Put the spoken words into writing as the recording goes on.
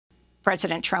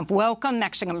President Trump welcomed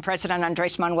Mexican President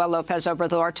Andrés Manuel López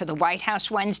Obrador to the White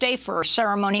House Wednesday for a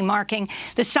ceremony marking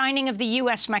the signing of the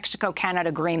U.S.-Mexico-Canada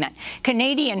agreement.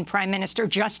 Canadian Prime Minister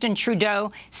Justin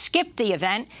Trudeau skipped the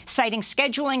event, citing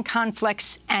scheduling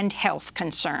conflicts and health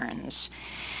concerns.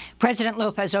 President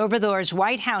López Obrador's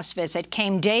White House visit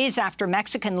came days after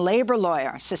Mexican labor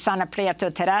lawyer Susana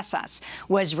Prieto Terrazas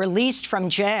was released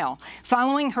from jail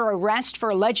following her arrest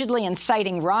for allegedly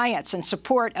inciting riots in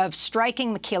support of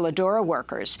striking maquiladora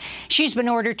workers. She's been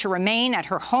ordered to remain at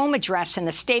her home address in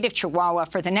the state of Chihuahua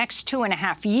for the next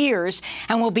 2.5 years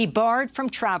and will be barred from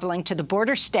traveling to the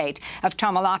border state of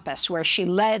Tamaulipas, where she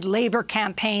led labor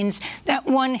campaigns that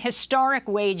won historic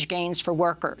wage gains for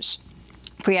workers.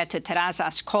 Prieto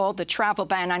Terrazas called the travel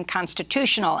ban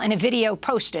unconstitutional in a video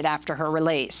posted after her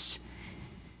release.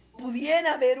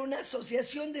 Pudiera haber una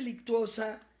asociación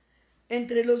delictuosa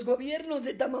entre los gobiernos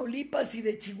de Tamaulipas y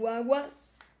de Chihuahua,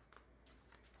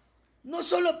 no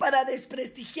solo para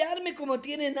desprestigiarme como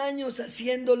tienen años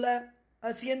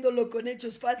haciéndolo con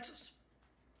hechos falsos,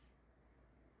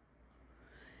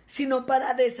 sino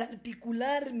para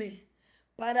desarticularme,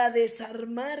 para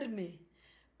desarmarme,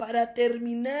 para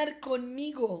terminar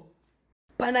conmigo,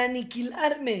 para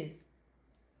aniquilarme,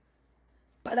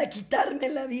 para quitarme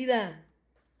la vida.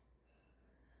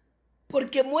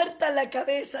 Porque muerta la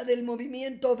cabeza del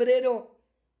movimiento obrero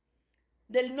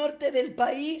del norte del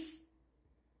país,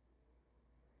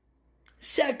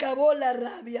 se acabó la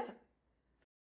rabia.